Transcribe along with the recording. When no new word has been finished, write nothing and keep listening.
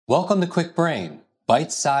Welcome to Quick Brain,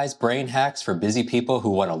 bite-sized brain hacks for busy people who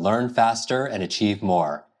want to learn faster and achieve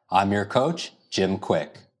more. I'm your coach, Jim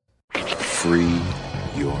Quick. Free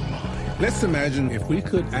your mind. Let's imagine if we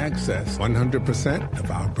could access 100%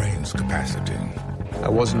 of our brain's capacity. I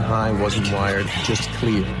wasn't high, wasn't wired, just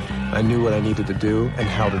clear. I knew what I needed to do and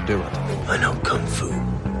how to do it. I know Kung Fu.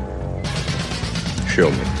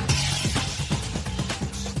 Show me.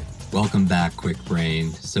 Welcome back, Quick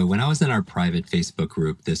Brain. So when I was in our private Facebook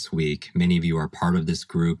group this week, many of you are part of this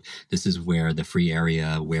group. This is where the free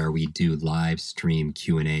area where we do live stream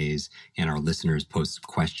Q&As and our listeners post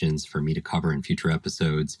questions for me to cover in future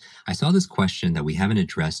episodes. I saw this question that we haven't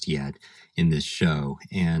addressed yet in this show.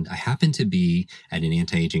 And I happened to be at an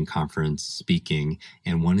anti-aging conference speaking,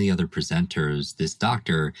 and one of the other presenters, this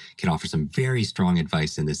doctor, can offer some very strong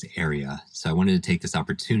advice in this area. So I wanted to take this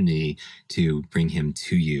opportunity to bring him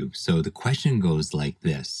to you. So the question goes like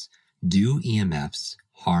this: do EMFs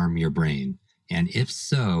harm your brain? And if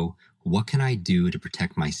so, what can I do to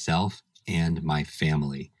protect myself and my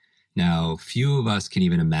family? Now, few of us can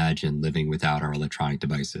even imagine living without our electronic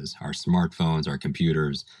devices, our smartphones, our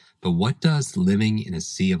computers. But what does living in a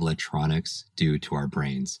sea of electronics do to our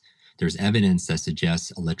brains? There's evidence that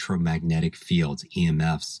suggests electromagnetic fields,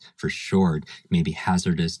 EMFs for short, may be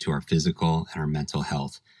hazardous to our physical and our mental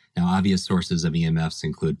health. Now, obvious sources of EMFs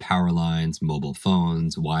include power lines, mobile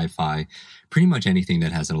phones, Wi-Fi, pretty much anything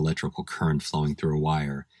that has an electrical current flowing through a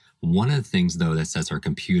wire. One of the things, though, that sets our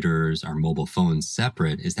computers, our mobile phones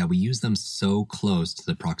separate is that we use them so close to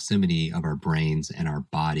the proximity of our brains and our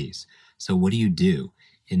bodies. So what do?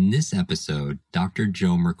 In this episode, Dr.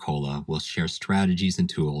 Joe Mercola will share strategies and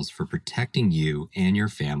tools for protecting you and your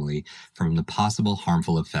family from the possible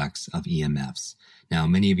harmful effects of EMFs. Now,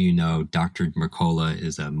 many of you know Dr. Mercola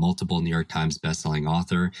is a multiple New York Times bestselling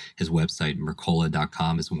author. His website,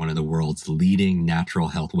 Mercola.com, is one of the world's leading natural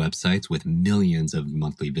health websites with millions of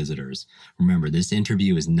monthly visitors. Remember, this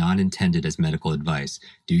interview is not intended as medical advice.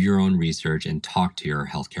 Do your own research and talk to your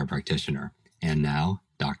healthcare practitioner. And now,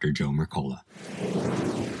 Dr. Joe Mercola.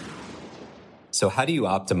 So how do you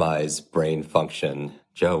optimize brain function?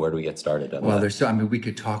 Joe, where do we get started on that? We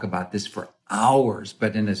could talk about this for hours,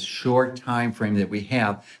 but in a short time frame that we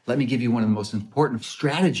have, let me give you one of the most important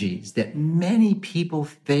strategies that many people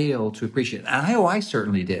fail to appreciate. I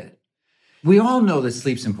certainly did. We all know that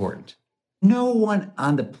sleep's important. No one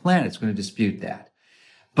on the planet is going to dispute that.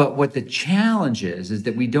 But what the challenge is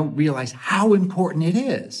that we don't realize how important it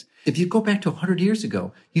is. If you go back to 100 years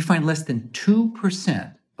ago, you find less than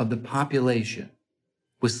 2% of the population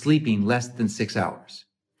was sleeping less than 6 hours.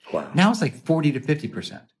 Wow. Now it's like 40 to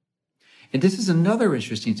 50%. And this is another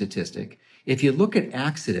interesting statistic. If you look at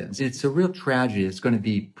accidents, it's a real tragedy. It's going to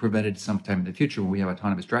be prevented sometime in the future when we have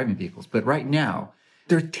autonomous driving vehicles. But right now,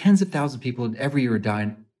 there are tens of thousands of people every year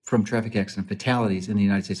dying from traffic accident fatalities in the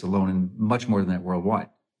United States alone, and much more than that worldwide.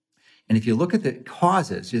 And if you look at the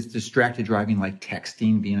causes, it's distracted driving like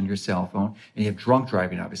texting, being on your cell phone, and you have drunk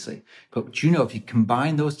driving, obviously. But if you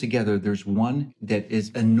combine those together, there's one that is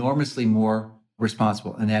enormously more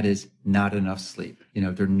responsible, and that is not enough sleep.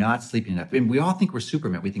 They're not sleeping enough. And we all think we're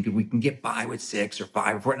Superman. We think we can get by with 6 or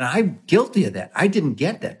 5 or 4. And I'm guilty of that. I didn't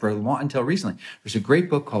get that until recently. There's a great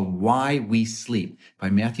book called Why We Sleep by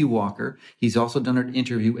Matthew Walker. He's also done an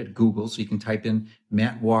interview at Google. So you can type in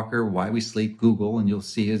Matt Walker, Why We Sleep, Google, and you'll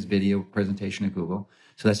see his video presentation at Google.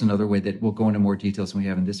 So that's another way that we'll go into more details than we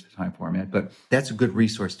have in this time format. But that's a good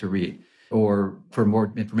resource to read or for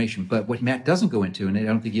more information. But what Matt doesn't go into, and I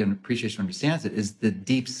don't think he appreciates or understands it, is the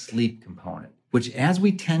deep sleep component, which as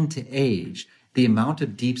we tend to age, the amount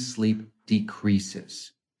of deep sleep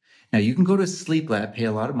decreases. Now, you can go to a sleep lab, pay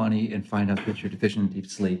a lot of money, and find out that you're deficient in deep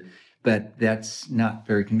sleep, but that's not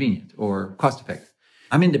very convenient or cost effective.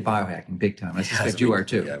 I'm into biohacking big time. I suspect you are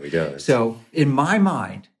too. Yeah, we do. So in my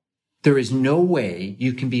mind, there is no way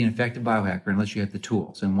you can be an effective biohacker unless you have the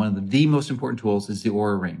tools. And one of the most important tools is the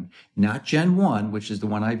Oura Ring. Not Gen 1, which is the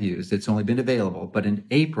one I've used. It's only been available. But in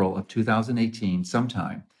April of 2018,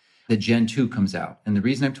 sometime, the Gen 2 comes out. And the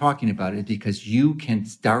reason I'm talking about it is because you can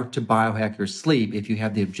start to biohack your sleep if you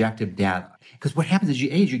have the objective data. Because what happens as you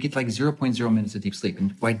age, you get like 0.0 minutes of deep sleep.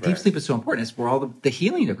 And why deep sleep is so important is where all the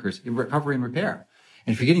healing occurs, recovery and repair.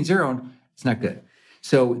 And if you're getting 0, it's not good.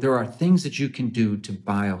 So there are things that you can do to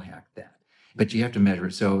biohack that, but you have to measure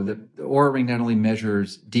it. So the Oura Ring not only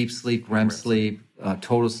measures deep sleep, REM sleep,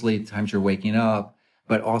 total sleep, times you're waking up,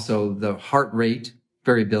 but also the heart rate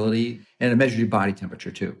variability, and it measures your body temperature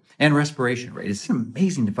too, and respiration rate. It's an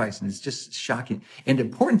amazing device, and it's just shocking. And the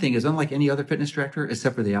important thing is, unlike any other fitness tracker,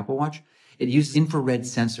 except for the Apple Watch, it uses infrared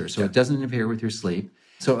sensors, so it doesn't interfere with your sleep.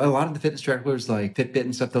 So a lot of the fitness trackers like Fitbit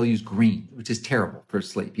and stuff, they'll use green, which is terrible for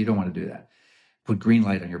sleep. You don't want to do that. Put green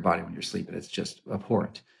light on your body when you're sleeping. It's just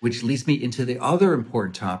abhorrent. Which leads me into the other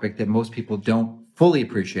important topic that most people don't fully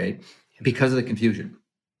appreciate because of the confusion,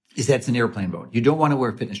 is that's an airplane mode. You don't want to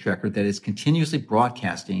wear a fitness tracker that is continuously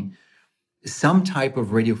broadcasting some type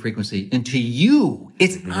of radio frequency into you.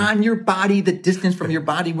 It's on your body. The distance from your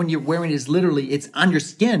body when you're wearing it is literally, it's on your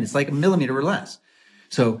skin. It's like a millimeter or less.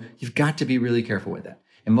 So you've got to be really careful with that.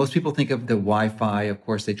 And most people think of the Wi-Fi. Of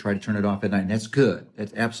course, they try to turn it off at night. And that's good.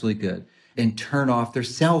 That's absolutely good. And turn off their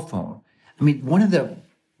cell phone. I mean, one of the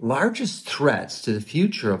largest threats to the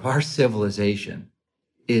future of our civilization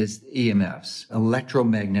is EMFs,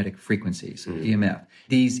 electromagnetic frequencies, EMF.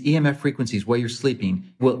 These EMF frequencies, while you're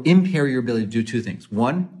sleeping, will impair your ability to do two things.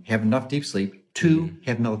 One, have enough deep sleep. Two,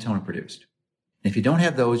 have melatonin produced. And if you don't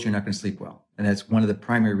have those, you're not going to sleep well. And that's one of the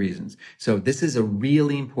primary reasons. So this is a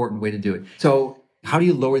really important way to do it. So how do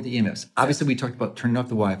you lower the EMFs? Obviously, we talked about turning off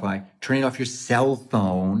the Wi-Fi, turning off your cell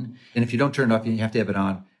phone. And if you don't turn it off, you have to have it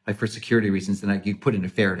on. Like for security reasons, then you put in a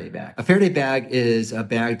Faraday bag. A Faraday bag is a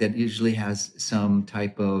bag that usually has some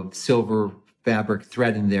type of silver fabric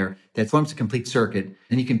thread in there that forms a complete circuit.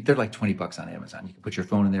 And they're like $20 on Amazon. You can put your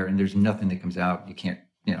phone in there and there's nothing that comes out. You can't,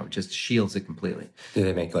 it just shields it completely. Do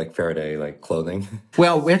they make like Faraday like clothing?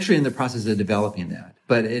 Well, we're actually in the process of developing that,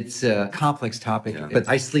 but it's a complex topic. Yeah. But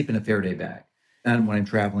I sleep in a Faraday bag. And when I'm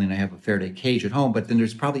traveling, I have a Faraday cage at home, but then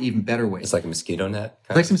there's probably even better ways. It's like a mosquito net?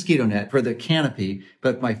 Like a mosquito net for the canopy,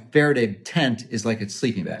 but my Faraday tent is like a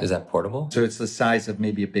sleeping bag. Is that portable? So it's the size of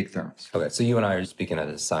maybe a big thermos. Okay, so you and I are speaking at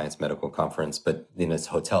a science medical conference, but in this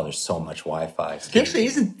hotel, there's so much Wi-Fi. It actually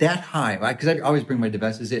isn't that high, because I always bring my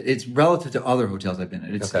devices. It's relative to other hotels I've been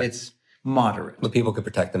in. It's moderate. But people could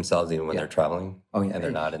protect themselves even when they're traveling? Oh, yeah. And they're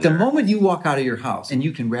not in the there. moment you walk out of your house and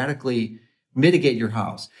you can radically mitigate your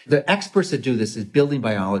house. The experts that do this is building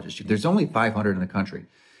biologists. There's only 500 in the country.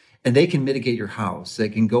 And they can mitigate your house. They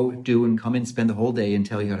can go do and come in, spend the whole day and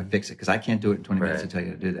tell you how to fix it. Because I can't do it in 20 minutes to tell you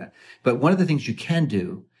how to do that. But one of the things you can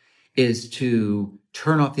do is to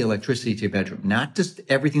turn off the electricity to your bedroom. Not just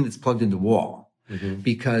everything that's plugged into the wall.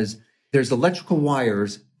 Because there's electrical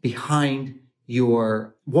wires behind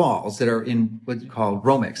your walls that are in what's called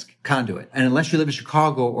Romex conduit. And unless you live in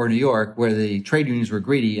Chicago or New York, where the trade unions were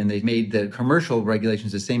greedy and they made the commercial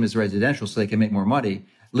regulations the same as residential so they can make more money,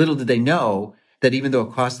 little did they know that even though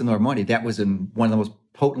it cost them more money, that was one of the most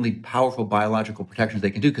potently powerful biological protections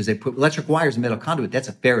they can do, because they put electric wires in metal conduit. That's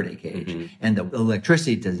a Faraday cage. And the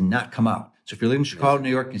electricity does not come out. So if you're living in Chicago, New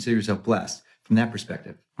York, consider yourself blessed from that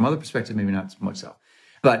perspective. From other perspective, maybe not so much so.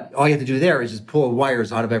 But all you have to do there is just pull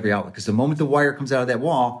wires out of every outlet, because the moment the wire comes out of that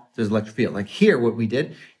wall, there's electric field. Like here, what we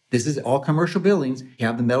did, this is all commercial buildings. You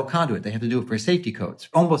have the metal conduit. They have to do it for safety codes.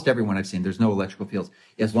 Almost everyone I've seen, there's no electrical fields,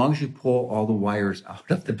 as long as you pull all the wires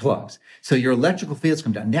out of the plugs. So your electrical fields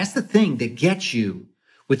come down. And that's the thing that gets you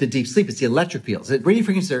with the deep sleep. It's the electric fields. The radio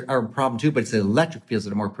frequencies are a problem too, but it's the electric fields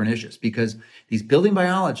that are more pernicious, because these building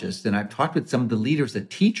biologists, and I've talked with some of the leaders, the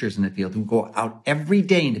teachers in the field who go out every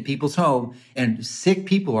day into people's home, and sick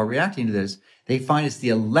people are reacting to this. They find it's the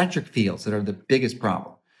electric fields that are the biggest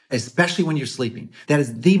problem, especially when you're sleeping. That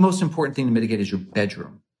is the most important thing to mitigate, is your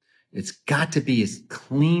bedroom. It's got to be as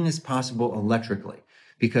clean as possible electrically,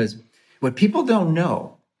 because what people don't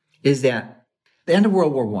know is that the end of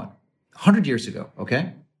World War I, 100 years ago,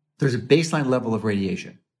 okay, there's a baseline level of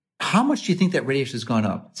radiation. How much do you think that radiation has gone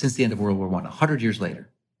up since the end of World War I, 100 years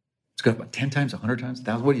later? It's gone up about 10 times, 100 times,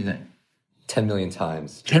 1,000? What do you think? 10 million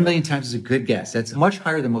times. 10 million times is a good guess. That's much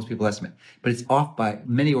higher than most people estimate, but it's off by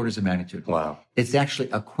many orders of magnitude. Wow. It's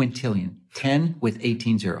actually a quintillion, 10 with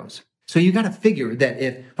 18 zeros. So you got to figure that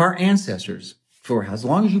if our ancestors, for as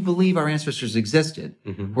long as you believe our ancestors existed,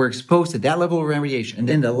 were exposed to that level of radiation, and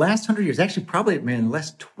then the last 100 years, actually probably in the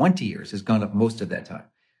last 20 years has gone up most of that time,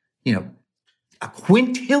 a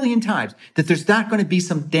quintillion times, that there's not going to be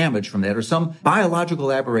some damage from that or some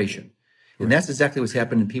biological aberration. And that's exactly what's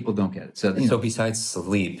happened, and people don't get it. So besides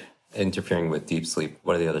sleep interfering with deep sleep,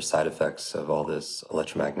 what are the other side effects of all this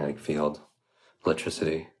electromagnetic field,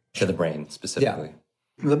 electricity, to the brain specifically?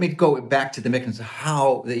 Yeah. Let me go back to the mechanism of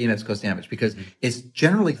how the EMFs cause damage, because it's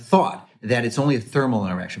generally thought that it's only a thermal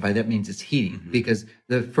interaction. By that means it's heating, because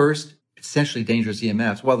the first essentially dangerous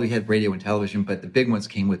EMFs, well, we had radio and television, but the big ones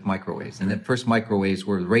came with microwaves. And the first microwaves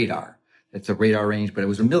were radar. It's a radar range, but it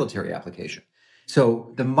was a military application.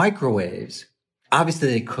 So the microwaves, obviously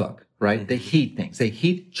they cook, right? They heat things. They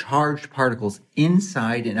heat charged particles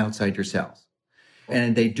inside and outside your cells.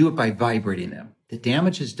 And they do it by vibrating them. The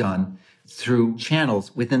damage is done through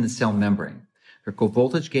channels within the cell membrane. They're called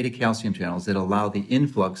voltage-gated calcium channels that allow the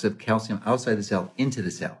influx of calcium outside the cell into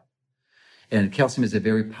the cell. And calcium is a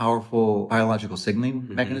very powerful biological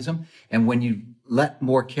signaling mechanism. And when you let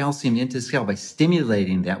more calcium into the cell by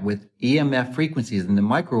stimulating that with EMF frequencies in the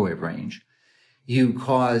microwave range, you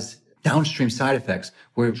cause downstream side effects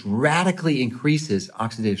where it radically increases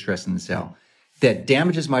oxidative stress in the cell that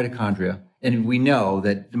damages mitochondria. And we know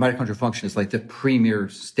that the mitochondrial function is like the premier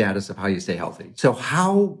status of how you stay healthy. So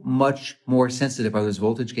how much more sensitive are those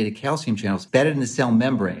voltage-gated calcium channels embedded in the cell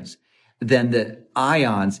membranes than the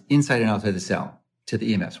ions inside and outside the cell to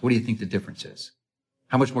the EMFs? What do you think the difference is?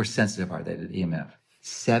 How much more sensitive are they to the EMF?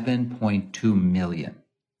 7.2 million.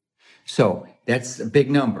 So that's a big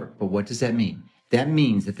number, but what does that mean? That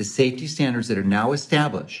means that the safety standards that are now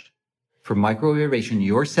established for microwave radiation,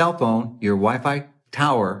 your cell phone, your Wi-Fi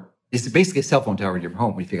tower, it's basically a cell phone tower in your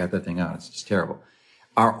home when you figure out that thing out. It's just terrible.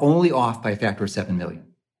 Are only off by a factor of 7 million.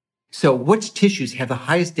 So which tissues have the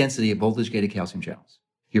highest density of voltage-gated calcium channels?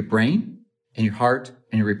 Your brain and your heart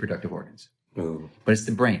and your reproductive organs. Ooh. But it's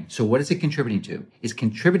the brain. So what is it contributing to? It's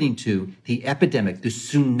contributing to the epidemic, the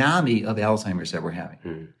tsunami of Alzheimer's that we're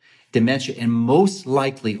having. Dementia, and most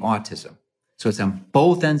likely autism. So it's on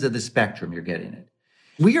both ends of the spectrum you're getting it.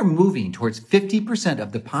 We are moving towards 50%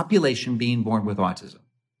 of the population being born with autism.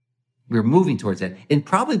 We're moving towards that. In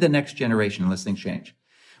probably the next generation, unless things change.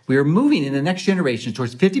 We are moving in the next generation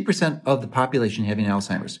towards 50% of the population having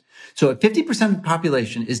Alzheimer's. So if 50% of the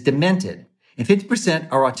population is demented and 50%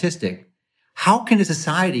 are autistic, how can a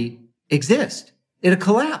society exist? It'll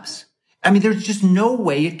collapse. I mean, there's just no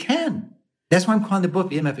way it can. That's why I'm calling the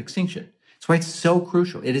book EMF Extinction. That's why it's so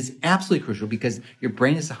crucial. It is absolutely crucial because your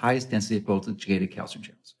brain is the highest density of voltage-gated calcium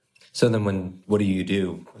channels. So then what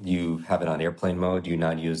do? You have it on airplane mode? Do you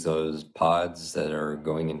not use those pods that are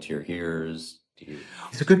going into your ears?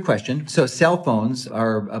 It's a good question. So cell phones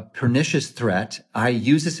are a pernicious threat. I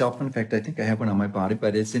use a cell phone. In fact, I think I have one on my body,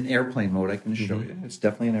 but it's in airplane mode. I can show you. It's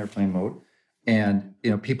definitely in airplane mode. And,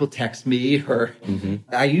 people text me or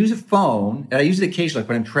I use a phone, and I use it occasionally. Like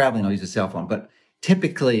when I'm traveling, I'll use a cell phone. But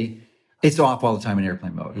typically, it's off all the time in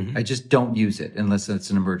airplane mode. I just don't use it unless it's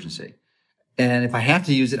an emergency. And if I have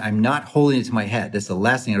to use it, I'm not holding it to my head. That's the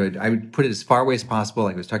last thing I would put it as far away as possible.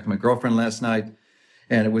 Like I was talking to my girlfriend last night,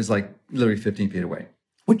 and it was like literally 15 feet away.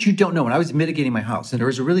 What you don't know, when I was mitigating my house, and there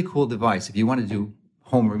was a really cool device, if you want to do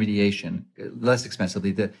home remediation, less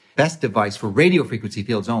expensively, the best device for radio frequency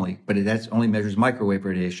fields only, but that only measures microwave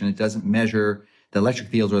radiation. It doesn't measure the electric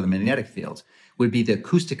fields or the magnetic fields, would be the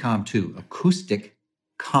Acousticom 2.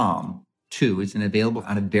 Acousticom 2 is available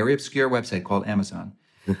on a very obscure website called Amazon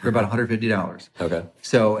for about $150. Okay.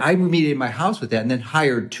 So I remediated my house with that and then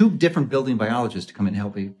hired 2 different building biologists to come and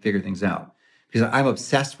help me figure things out. Because I'm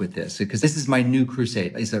obsessed with this, because this is my new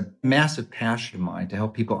crusade. It's a massive passion of mine to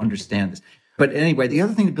help people understand this. But anyway, the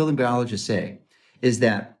other thing the building biologists say is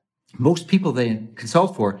that most people they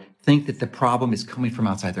consult for think that the problem is coming from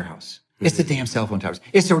outside their house. It's the damn cell phone towers.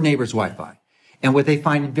 It's their neighbor's Wi-Fi. And what they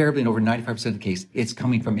find invariably in over 95% of the case, it's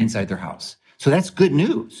coming from inside their house. So that's good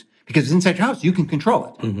news, because it's inside your house, you can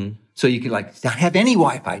control it. So you can not have any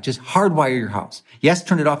Wi-Fi, just hardwire your house. Yes,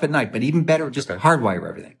 turn it off at night, but even better, just hardwire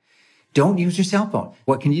everything. Don't use your cell phone.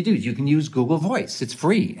 What can you do? You can use Google Voice. It's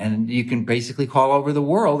free. And you can basically call over the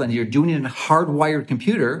world, and you're doing it in a hardwired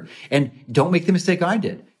computer. And don't make the mistake I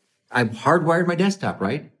did. I hardwired my desktop,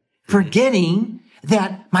 right? Forgetting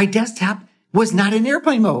that my desktop was not in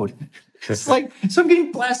airplane mode. It's like, so I'm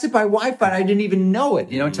getting blasted by Wi-Fi. And I didn't even know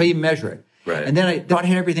it, until you measure it. Right. And then I thought I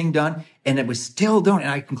had everything done, and it was still done. And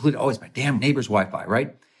I concluded, it's my damn neighbor's Wi-Fi,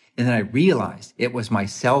 right? And then I realized it was my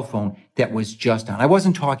cell phone that was just on. I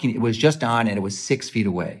wasn't talking. It was just on, and it was 6 feet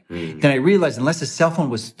away. Then I realized unless the cell phone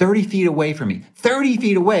was 30 feet away from me, 30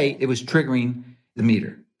 feet away, it was triggering the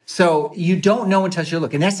meter. So you don't know until you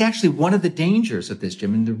look. And that's actually one of the dangers of this,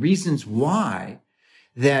 Jim. And the reasons why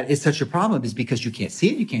that it's such a problem is because you can't see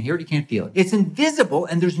it, you can't hear it, you can't feel it. It's invisible,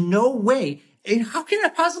 and there's no way. How can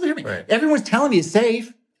that possibly hear me? Right. Everyone's telling me it's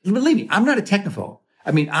safe. Believe me, I'm not a technophobe.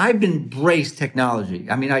 I've embraced technology.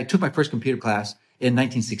 I took my first computer class in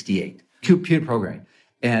 1968, computer programming.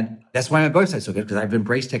 And that's why my website's so good, because I've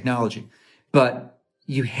embraced technology. But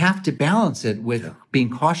you have to balance it with being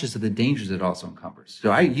cautious of the dangers it also encumbers. So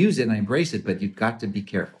I use it and I embrace it, but you've got to be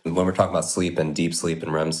careful. When we're talking about sleep and deep sleep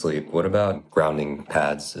and REM sleep, what about grounding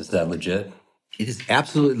pads? Is that legit? It is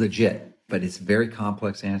absolutely legit, but it's a very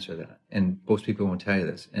complex answer to that. And most people won't tell you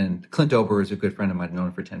this. And Clint Ober is a good friend of mine. I've known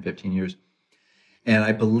him for 10, 15 years. And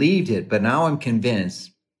I believed it, but now I'm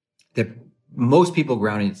convinced that most people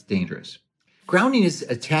grounding is dangerous. Grounding is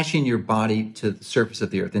attaching your body to the surface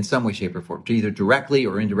of the earth in some way, shape, or form, either directly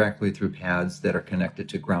or indirectly through pads that are connected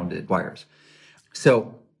to grounded wires.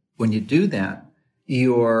 So when you do that,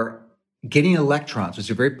 you're getting electrons, which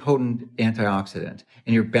is a very potent antioxidant,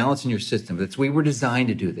 and you're balancing your system. We were designed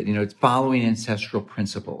to do that. It's following ancestral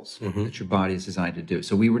principles that your body is designed to do.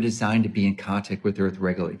 So we were designed to be in contact with Earth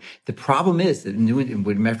regularly. The problem is that,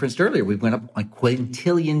 what I referenced earlier, we went up like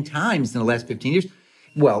quintillion times in the last 15 years.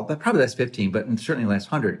 Well, probably last 15, but certainly the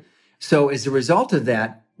last 100. So as a result of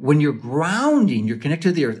that, when you're grounding, you're connected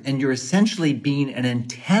to the Earth, and you're essentially being an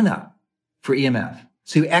antenna for EMF.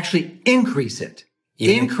 So you actually increase it.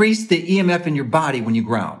 Increase the EMF in your body when you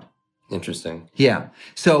ground. Interesting. Yeah.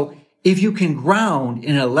 So if you can ground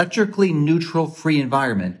in an electrically neutral, free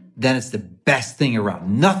environment, then it's the best thing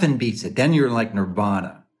around. Nothing beats it. Then you're like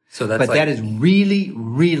nirvana. But that is really,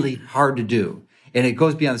 really hard to do. And it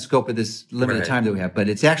goes beyond the scope of this limited time that we have. But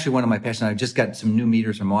it's actually one of my passions. I've just got some new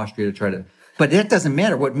meters from Austria to try to... But that doesn't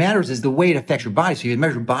matter. What matters is the way it affects your body. So you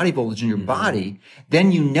measure body voltage in your body,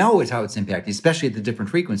 then you know it's how it's impacted, especially at the different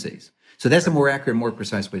frequencies. So that's a more accurate, more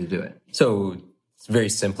precise way to do it. So very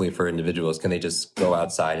simply for individuals, can they just go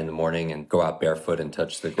outside in the morning and go out barefoot and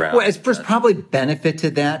touch the ground? Well, there's probably benefit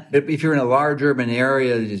to that. If you're in a large urban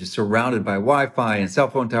area, you're surrounded by Wi-Fi and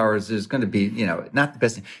cell phone towers, there's going to be, not the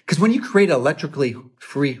best thing. Because when you create an electrically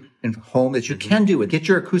free home that you can do it, get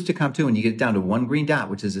your acoustic comp too, and you get it down to one green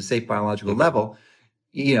dot, which is a safe biological level,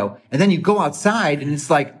 and then you go outside and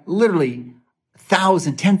it's like literally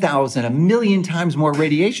 1,000, 10,000, 1,000,000 times more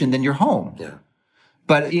radiation than your home. Yeah.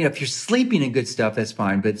 But, if you're sleeping in good stuff, that's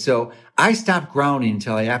fine. But so I stopped grounding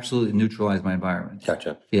until I absolutely neutralized my environment.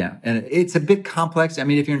 Gotcha. Yeah. And it's a bit complex. I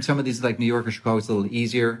mean, if you're in some of these like New York or Chicago, it's a little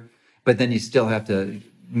easier, but then you still have to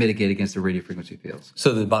mitigate against the radio frequency fields.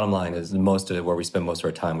 So the bottom line is most of it where we spend most of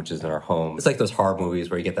our time, which is in our home. It's like those horror movies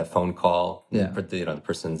where you get that phone call. Yeah. The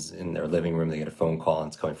person's in their living room, they get a phone call and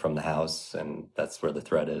it's coming from the house, and that's where the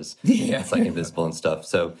threat is. Yeah. It's like invisible and stuff.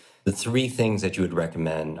 So the 3 things that you would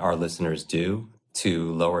recommend our listeners do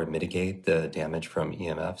to lower and mitigate the damage from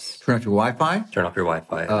EMFs. Turn off your Wi-Fi. Turn off your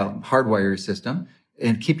Wi-Fi. Hardwire your system.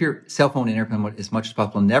 And keep your cell phone in airplane mode as much as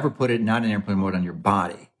possible. Never put it not in airplane mode on your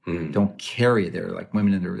body. Don't carry it there. Like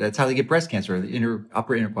women that's how they get breast cancer. The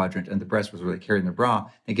upper inner quadrant and the breast was where they carry in their bra.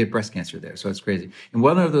 They get breast cancer there. So it's crazy. And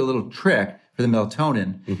one other little trick for the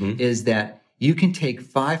melatonin is that you can take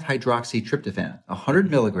 5-hydroxytryptophan,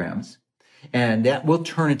 100 milligrams, and that will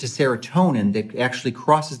turn into serotonin that actually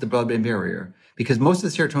crosses the blood-brain barrier. Because most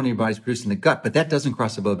of the serotonin in your body is produced in the gut, but that doesn't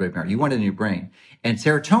cross the blood-brain barrier. You want it in your brain. And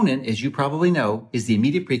serotonin, as you probably know, is the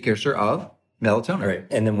immediate precursor of melatonin. All right.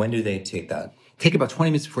 And then when do they take that? Take about 20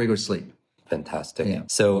 minutes before you go to sleep. Fantastic. Yeah.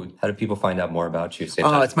 So how do people find out more about you?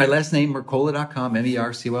 It's my last name, Mercola.com,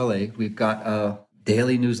 Mercola. We've got a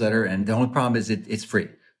daily newsletter, and the only problem is it's free.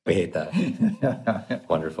 We hate that.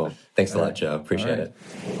 Wonderful. Thanks a lot, Joe. Appreciate it.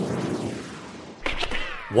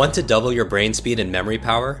 Want to double your brain speed and memory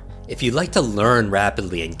power? If you'd like to learn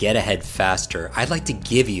rapidly and get ahead faster, I'd like to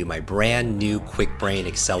give you my brand new Quick Brain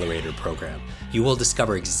Accelerator program. You will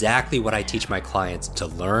discover exactly what I teach my clients to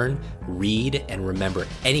learn, read, and remember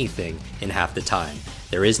anything in half the time.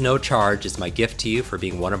 There is no charge. It's my gift to you for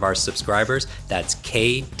being one of our subscribers. That's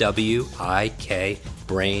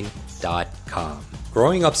kwikbrain.com.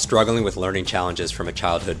 Growing up struggling with learning challenges from a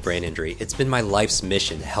childhood brain injury, it's been my life's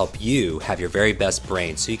mission to help you have your very best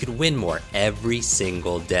brain so you can win more every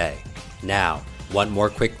single day. Now, want more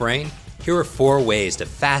Quick Brain? Here are 4 ways to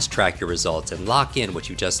fast track your results and lock in what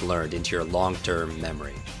you just learned into your long-term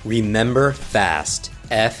memory. Remember FAST,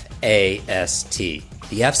 F-A-S-T.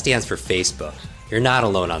 The F stands for Facebook. You're not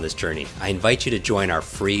alone on this journey. I invite you to join our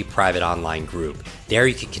free private online group. There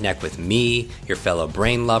you can connect with me, your fellow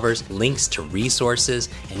brain lovers, links to resources,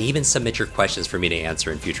 and even submit your questions for me to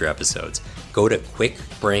answer in future episodes. Go to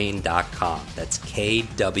quickbrain.com. That's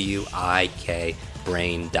Kwik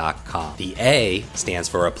brain.com. The A stands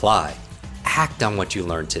for apply. Act on what you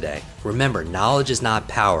learned today. Remember, knowledge is not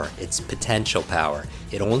power, it's potential power.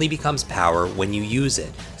 It only becomes power when you use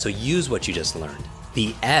it. So use what you just learned.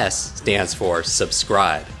 The S stands for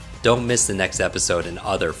subscribe. Don't miss the next episode and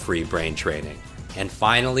other free brain training. And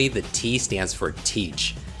finally, the T stands for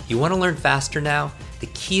teach. You want to learn faster now? The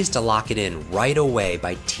key is to lock it in right away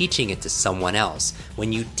by teaching it to someone else.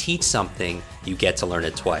 When you teach something, you get to learn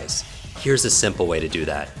it twice. Here's a simple way to do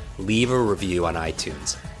that. Leave a review on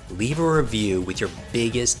iTunes. Leave a review with your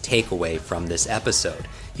biggest takeaway from this episode.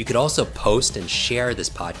 You could also post and share this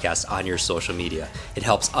podcast on your social media. It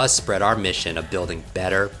helps us spread our mission of building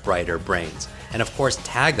better, brighter brains. And of course,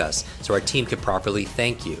 tag us so our team can properly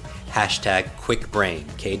thank you. #QuickBrain,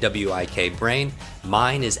 Kwik Brain.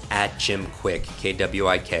 Mine is @JimQuick,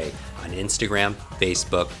 Kwik, on Instagram,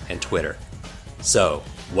 Facebook, and Twitter. So,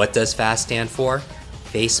 what does FAST stand for?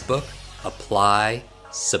 Facebook, apply,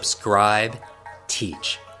 subscribe,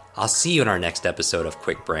 teach. I'll see you in our next episode of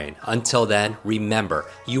Quick Brain. Until then, remember,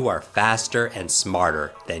 you are faster and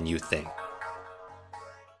smarter than you think.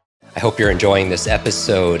 I hope you're enjoying this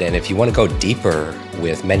episode. And if you want to go deeper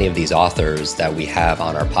with many of these authors that we have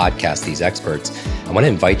on our podcast, these experts, I want to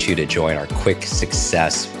invite you to join our Quick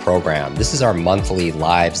Success program. This is our monthly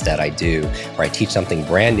lives that I do, where I teach something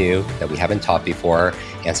brand new that we haven't taught before,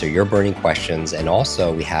 answer your burning questions. And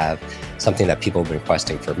also we have something that people have been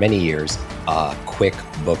requesting for many years, a Quick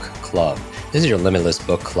Book Club. This is your limitless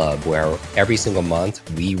book club where every single month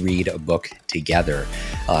we read a book together,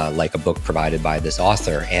 like a book provided by this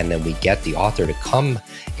author. And then we get the author to come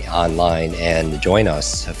online and join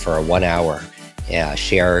us for a 1 hour,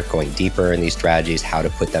 share going deeper in these strategies, how to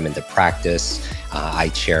put them into practice. I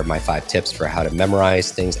share my 5 tips for how to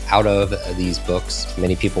memorize things out of these books.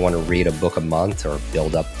 Many people want to read a book a month or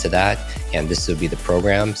build up to that, and this would be the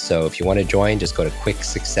program. So if you want to join, just go to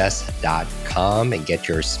quicksuccess.com and get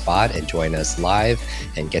your spot and join us live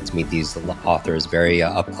and get to meet these authors very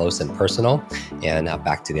up close and personal. And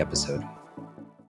back to the episode.